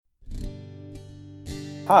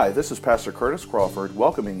Hi, this is Pastor Curtis Crawford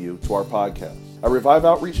welcoming you to our podcast. At Revive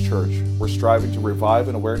Outreach Church, we're striving to revive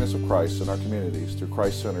an awareness of Christ in our communities through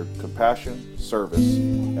Christ-centered compassion, service,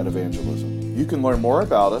 and evangelism. You can learn more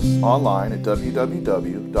about us online at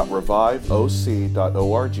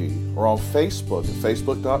www.reviveoc.org or on Facebook at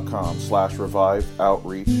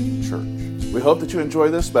facebook.com/reviveoutreachchurch. We hope that you enjoy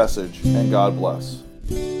this message and God bless.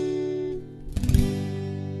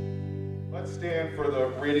 Let's stand for the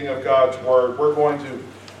reading of God's Word. We're going to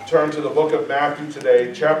turn to the book of Matthew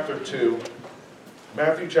today, chapter 2.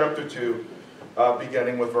 Matthew chapter 2,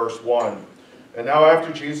 beginning with verse 1. And now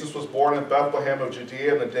after Jesus was born in Bethlehem of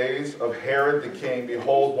Judea in the days of Herod the king,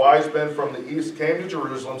 behold, wise men from the east came to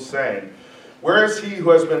Jerusalem, saying, Where is he who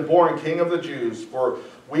has been born King of the Jews? For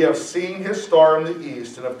we have seen his star in the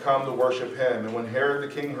east and have come to worship him. And when Herod the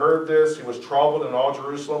king heard this, he was troubled, and all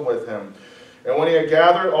Jerusalem with him. And when he had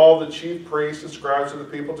gathered all the chief priests and scribes of the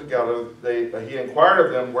people together, he inquired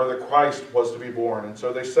of them where the Christ was to be born. And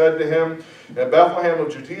so they said to him, In Bethlehem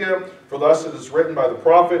of Judea, for thus it is written by the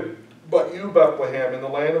prophet, But you, Bethlehem, in the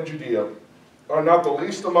land of Judea, are not the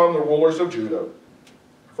least among the rulers of Judah.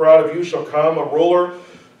 For out of you shall come a ruler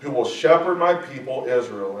who will shepherd my people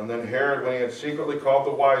Israel. And then Herod, when he had secretly called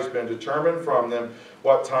the wise men, determined from them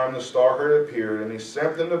what time the star had appeared. And he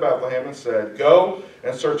sent them to Bethlehem and said, Go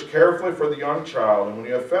and search carefully for the young child. And when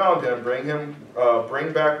you have found him,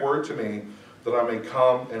 bring back word to me, that I may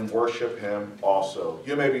come and worship him also.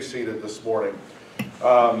 You may be seated this morning.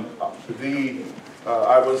 I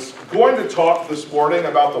was going to talk this morning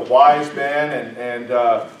about the wise men and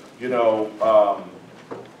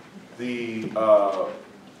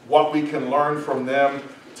what we can learn from them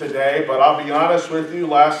today, but I'll be honest with you,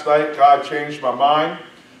 last night God changed my mind,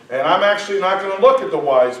 and I'm actually not going to look at the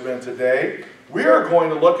wise men today. We are going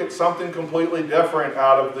to look at something completely different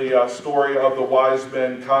out of the story of the wise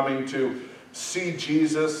men coming to see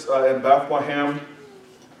Jesus in Bethlehem.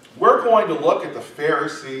 We're going to look at the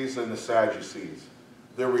Pharisees and the Sadducees,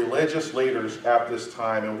 the religious leaders at this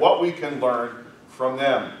time, and what we can learn from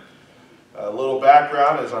them. A little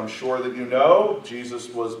background, as I'm sure that you know, Jesus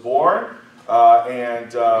was born,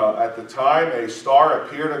 and at the time a star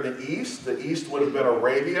appeared in the east. The east would have been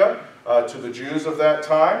Arabia to the Jews of that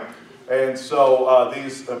time. And so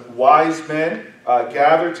these wise men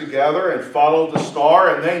gathered together and followed the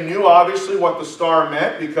star, and they knew obviously what the star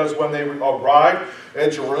meant, because when they arrived in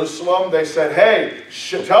Jerusalem, they said, Hey,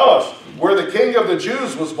 tell us where the King of the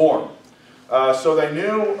Jews was born. So they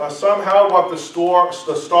knew somehow what the star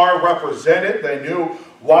represented. They knew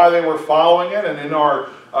why they were following it. And in our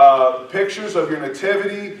pictures of your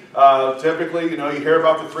nativity, typically, you hear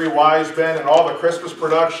about the three wise men and all the Christmas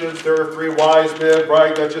productions. There are three wise men,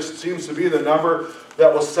 right? That just seems to be the number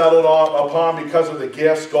that was settled upon because of the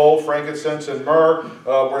gifts. Gold, frankincense, and myrrh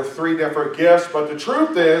were three different gifts. But the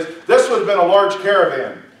truth is, this would have been a large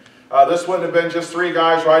caravan. This wouldn't have been just three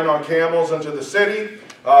guys riding on camels into the city.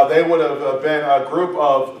 They would have been a group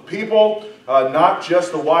of people, not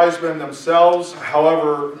just the wise men themselves,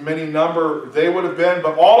 however many number they would have been,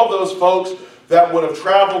 but all of those folks that would have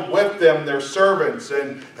traveled with them, their servants,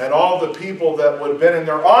 and all the people that would have been in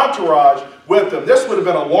their entourage with them. This would have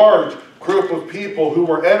been a large group of people who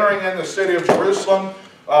were entering in the city of Jerusalem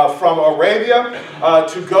from Arabia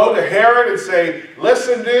to go to Herod and say,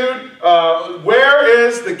 Listen, dude, where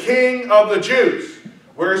is the King of the Jews?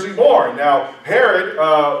 Where is he born? Now, Herod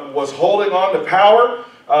was holding on to power,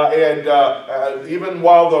 and even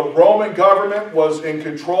while the Roman government was in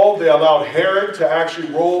control, they allowed Herod to actually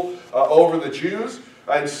rule over the Jews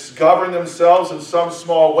and govern themselves in some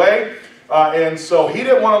small way. And so he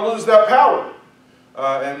didn't want to lose that power.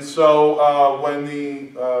 And so when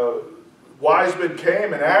the wise men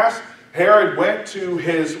came and asked, Herod went to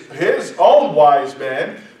his own wise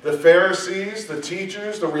men, the Pharisees, the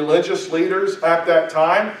teachers, the religious leaders at that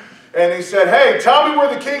time, and he said, Hey, tell me where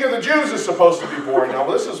the King of the Jews is supposed to be born. Now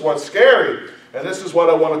this is what's scary, and this is what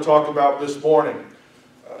I want to talk about this morning.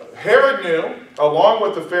 Herod knew, along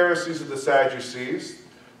with the Pharisees and the Sadducees,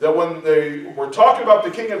 that when they were talking about the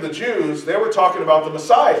King of the Jews, they were talking about the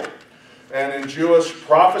Messiah. And in Jewish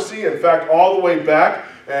prophecy, in fact, all the way back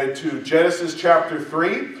to Genesis chapter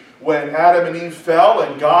 3, when Adam and Eve fell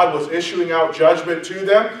and God was issuing out judgment to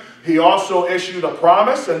them, he also issued a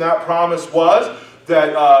promise, and that promise was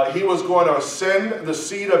that he was going to send the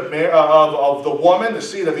seed of the woman, the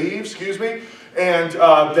seed of Eve, and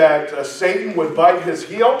that Satan would bite his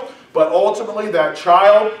heel. But ultimately that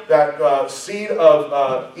child, that seed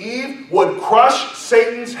of Eve, would crush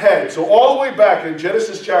Satan's head. So all the way back in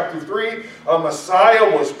Genesis chapter 3, a Messiah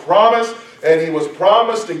was promised, and he was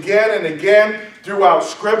promised again and again throughout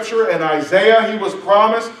Scripture. And Isaiah, he was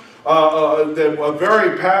promised A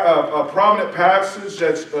very prominent passage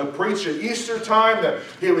that's preached at Easter time, that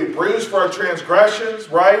he would be bruised for our transgressions,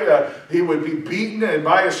 right? He would be beaten, and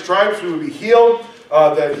by his stripes we would be healed.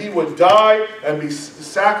 That he would die and be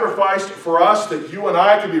sacrificed for us, that you and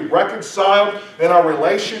I could be reconciled in our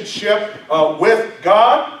relationship with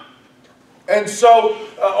God. And so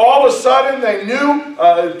all of a sudden they knew,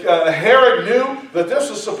 Herod knew that this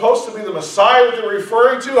was supposed to be the Messiah that they're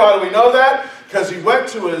referring to. How do we know that? Because he went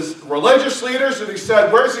to his religious leaders and he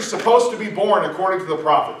said, where is he supposed to be born according to the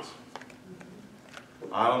prophets?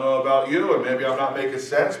 I don't know about you, and maybe I'm not making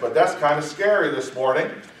sense, but that's kind of scary this morning.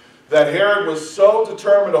 That Herod was so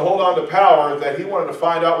determined to hold on to power that he wanted to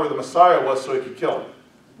find out where the Messiah was so he could kill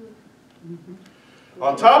him.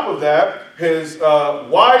 On top of that, his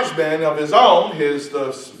wise men of his own,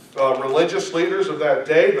 the religious leaders of that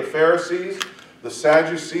day, the Pharisees, the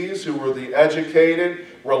Sadducees, who were the educated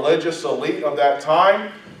religious elite of that time,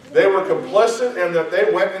 they were complicit in that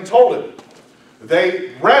they went and told him.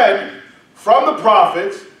 They read from the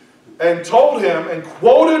prophets and told him and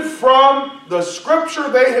quoted from the scripture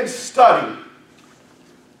they had studied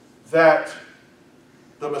that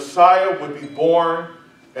the Messiah would be born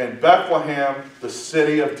in Bethlehem, the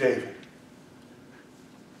city of David.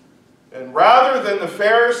 And rather than the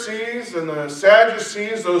Pharisees and the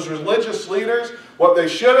Sadducees, those religious leaders, what they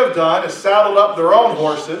should have done is saddled up their own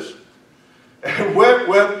horses and went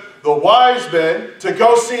with the wise men to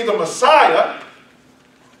go see the Messiah.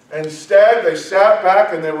 Instead, they sat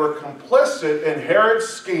back and they were complicit in Herod's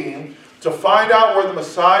scheme to find out where the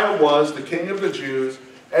Messiah was, the King of the Jews,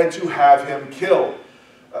 and to have him killed.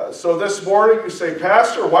 So this morning you say,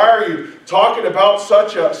 Pastor, why are you talking about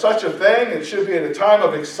such a thing? It should be at a time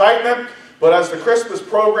of excitement. But as the Christmas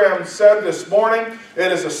program said this morning,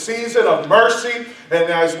 it is a season of mercy. And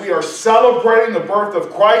as we are celebrating the birth of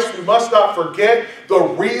Christ, we must not forget the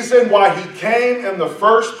reason why he came in the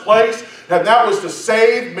first place. And that was to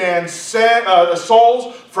save man's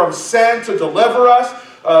souls from sin, to deliver us.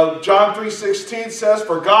 John 3:16 says,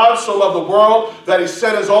 for God so loved the world that he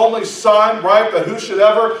sent his only Son, right, that who should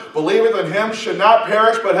ever believe in him should not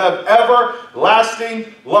perish but have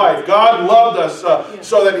everlasting life. God loved us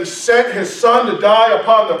so that he sent his Son to die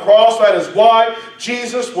upon the cross. That is why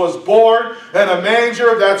Jesus was born in a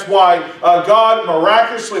manger. That's why God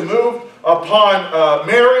miraculously moved upon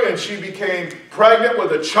Mary and she became pregnant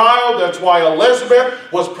with a child. That's why Elizabeth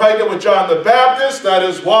was pregnant with John the Baptist. That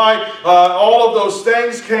is why all of those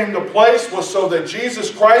things came to place, was so that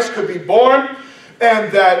Jesus Christ could be born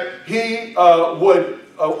and that he would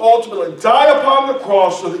ultimately die upon the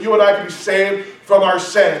cross so that you and I could be saved from our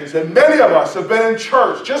sins. And many of us have been in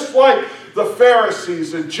church just like the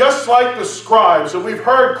Pharisees and just like the scribes, and we've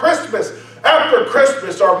heard Christmas after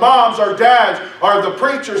Christmas, our moms, our dads, the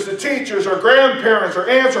preachers, the teachers, our grandparents, our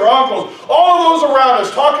aunts, our uncles, all of those around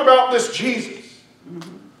us talk about this Jesus.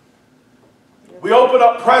 We open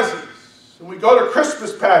up presents, and we go to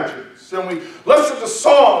Christmas pageants, and we listen to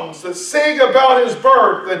songs that sing about his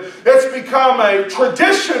birth, and it's become a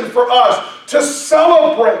tradition for us to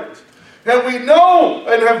celebrate. And we know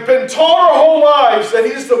and have been taught our whole lives that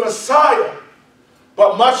he's the Messiah.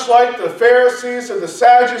 But much like the Pharisees and the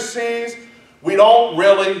Sadducees, we don't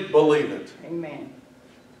really believe it. Amen.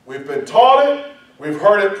 We've been taught it. We've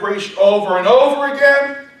heard it preached over and over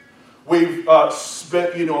again. We've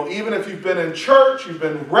spent, even if you've been in church, you've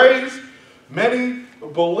been raised, many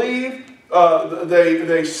believe,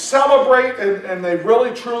 they celebrate, and they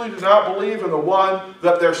really truly do not believe in the one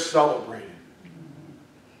that they're celebrating.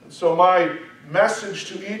 And so my message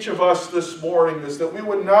to each of us this morning is that we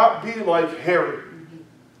would not be like Herod,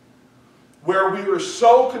 where we were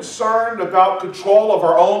so concerned about control of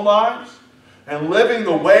our own lives and living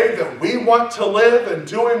the way that we want to live and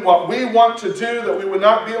doing what we want to do, that we would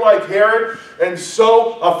not be like Herod and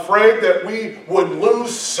so afraid that we would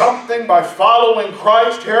lose something by following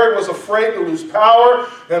Christ. Herod was afraid to lose power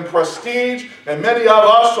and prestige, and many of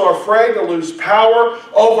us are afraid to lose power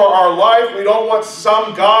over our life. We don't want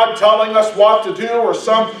some God telling us what to do or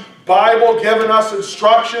some Bible giving us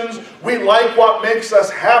instructions. We like what makes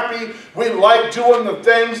us happy. We like doing the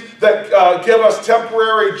things that give us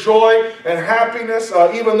temporary joy and happiness,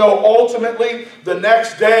 even though ultimately the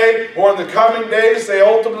next day or in the coming days they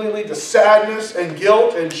ultimately lead to sadness and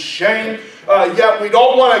guilt and shame. Yet we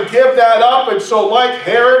don't want to give that up, and so like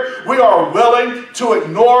Herod, we are willing to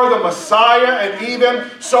ignore the Messiah, and even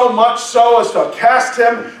so much so as to cast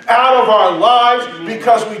him out of our lives,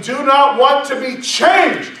 because we do not want to be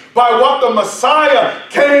changed by what the Messiah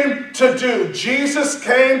came to do. Jesus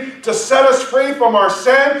came to set us free from our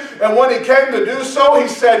sin, and when he came to do so, he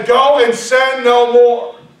said, go and sin no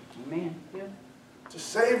more. Amen. Yeah. To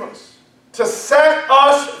save us, to set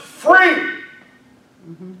us free,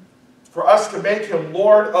 for us to make him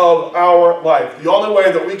Lord of our life. The only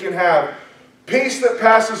way that we can have peace that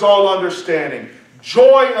passes all understanding,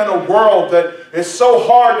 joy in a world that is so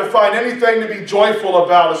hard to find anything to be joyful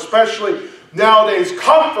about, especially nowadays,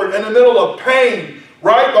 comfort in the middle of pain,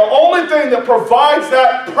 right? The only thing that provides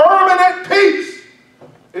that permanent peace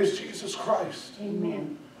is Jesus Christ.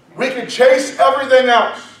 Amen. We can chase everything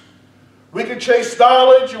else. We can chase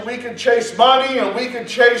knowledge, and we can chase money, and we can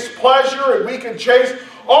chase pleasure, and we can chase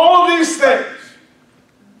all of these things.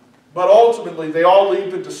 But ultimately, they all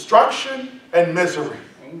lead to destruction and misery.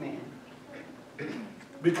 Amen.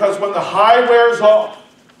 Because when the high wears off,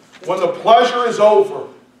 when the pleasure is over,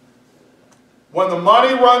 when the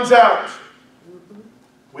money runs out,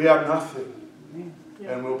 we have nothing.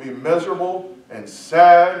 And we'll be miserable and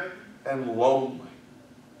sad and lonely.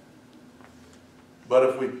 But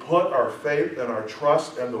if we put our faith and our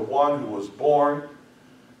trust in the one who was born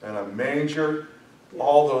in a manger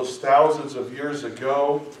all those thousands of years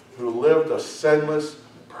ago, who lived a sinless,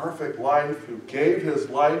 perfect life, who gave his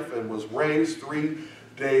life and was raised 3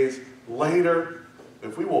 days later,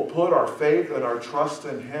 if we will put our faith and our trust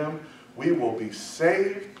in him, we will be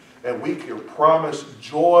saved, and we can promise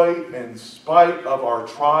joy in spite of our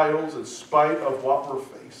trials, in spite of what we're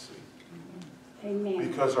facing. Amen.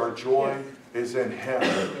 Because our joy is in him.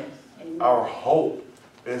 Yes. Amen. Our hope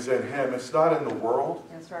is in him. It's not in the world.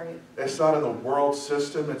 That's right. It's not in the world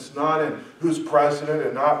system. It's not in who's president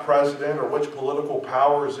and not president, or which political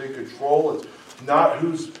power is in control. It's not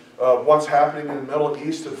what's happening in the Middle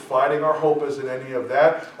East and fighting. Our hope isn't any of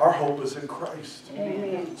that. Our hope is in Christ.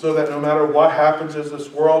 Amen. So that no matter what happens in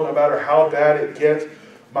this world, no matter how bad it gets,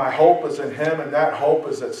 my hope is in him, and that hope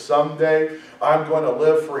is that someday I'm going to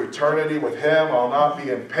live for eternity with him. I'll not be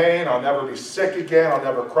in pain. I'll never be sick again. I'll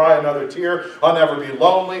never cry another tear. I'll never be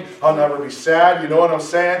lonely. I'll never be sad. You know what I'm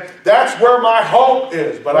saying? That's where my hope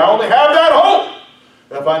is. But I only have that hope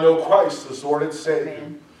if I know Christ as Lord and Savior.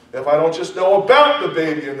 Amen. If I don't just know about the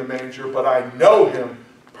baby in the manger, but I know him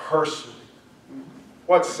personally.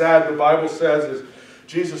 What's sad, the Bible says, is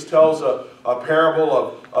Jesus tells a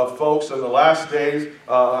parable of folks in the last days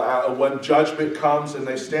when judgment comes and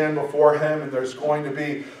they stand before him, and there's going to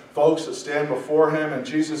be folks that stand before him, and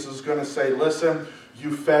Jesus is going to say, listen,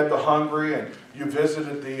 you fed the hungry, and you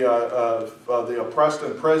visited the oppressed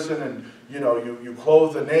in prison, and you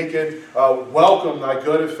clothed the naked. Welcome, thy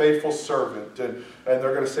good and faithful servant. And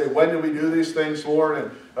they're going to say, when did we do these things, Lord?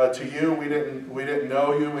 And to you, we didn't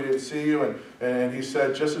know you, we didn't see you. And he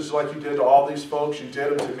said, just as like you did to all these folks, you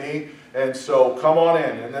did them to me. And so come on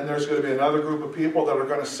in. And then there's going to be another group of people that are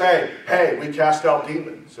going to say, hey, we cast out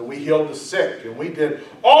demons, and we healed the sick, and we did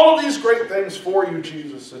all of these great things for you,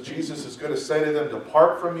 Jesus. And Jesus is going to say to them,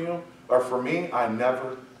 depart from you, or from me, I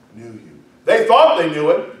never knew you. They thought they knew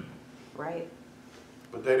it. Right.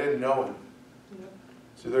 But they didn't know him. Yep.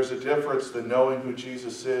 See, there's a difference than knowing who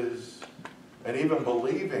Jesus is and even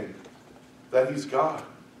believing that he's God,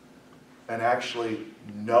 and actually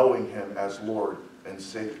knowing him as Lord and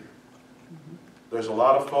Savior. Mm-hmm. There's a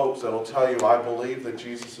lot of folks that will tell you, I believe that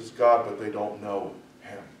Jesus is God, but they don't know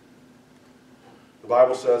him. The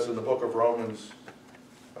Bible says in the book of Romans,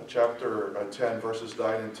 chapter 10, verses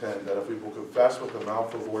 9 and 10, that if we will confess with the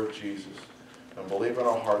mouth of the Lord Jesus and believe in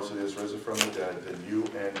our hearts that he is risen from the dead, then you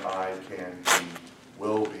and I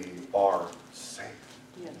will be, are saved.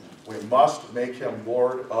 Yes. We must make him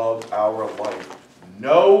Lord of our life.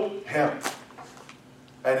 Know him.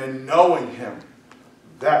 And in knowing him,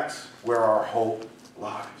 that's where our hope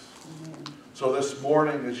lies. Amen. So this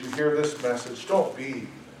morning, as you hear this message, don't be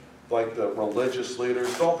like the religious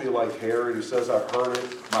leaders. Don't be like Herod, who says, I've heard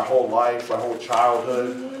it my whole life, my whole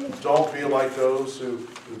childhood. Don't be like those who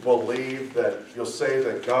believe that you'll say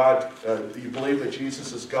that God, you believe that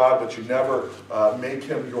Jesus is God, but you never make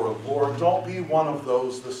him your Lord. Don't be one of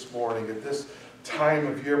those this morning at this time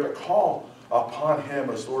of year, but call upon him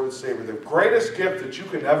as Lord and Savior. The greatest gift that you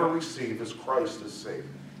can ever receive is Christ as Savior.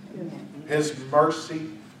 Amen. His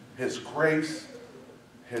mercy, his grace,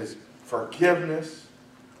 his forgiveness,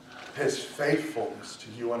 his faithfulness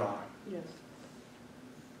to you and I. Yes.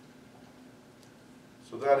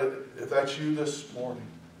 So that if that's you this morning,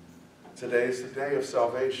 today is the day of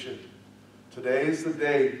salvation. Today is the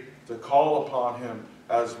day to call upon him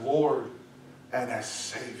as Lord and as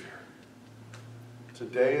Savior.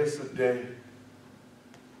 Today is the day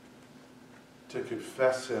to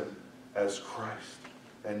confess him as Christ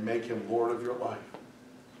and make him Lord of your life.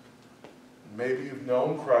 Maybe you've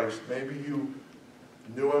known Christ. Maybe you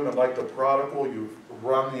knew him, and like the prodigal, you've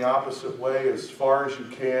run the opposite way as far as you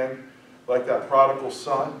can, like that prodigal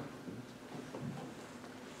son.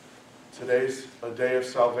 Today's a day of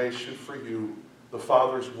salvation for you. The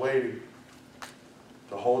Father's waiting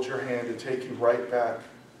to hold your hand and take you right back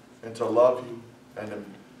and to love you and to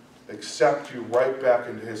accept you right back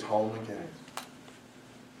into his home again.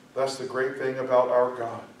 That's the great thing about our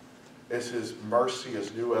God, is his mercy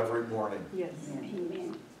is new every morning. Yes.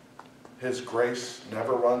 Amen. His grace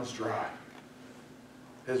never runs dry.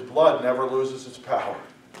 His blood never loses its power.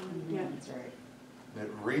 Yeah. That's right. And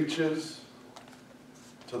it reaches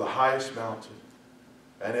to the highest mountain,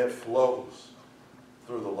 and it flows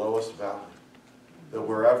through the lowest valley. That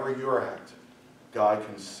wherever you're at, God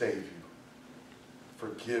can save you,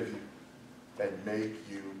 forgive you, and make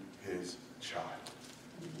you his child.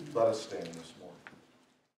 Let us stand this morning.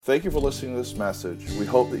 Thank you for listening to this message. We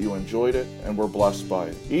hope that you enjoyed it and were blessed by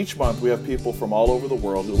it. Each month we have people from all over the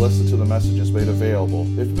world who listen to the messages made available.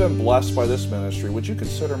 If you've been blessed by this ministry, would you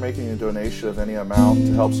consider making a donation of any amount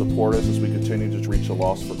to help support us as we continue to reach the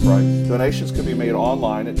lost for Christ? Donations can be made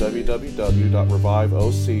online at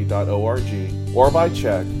www.reviveoc.org or by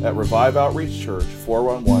check at Revive Outreach Church,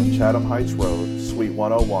 411 Chatham Heights Road, Suite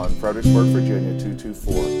 101, Fredericksburg, Virginia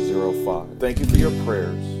 22405. Thank you for your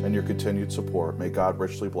prayers and your continued support. May God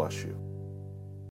richly bless you.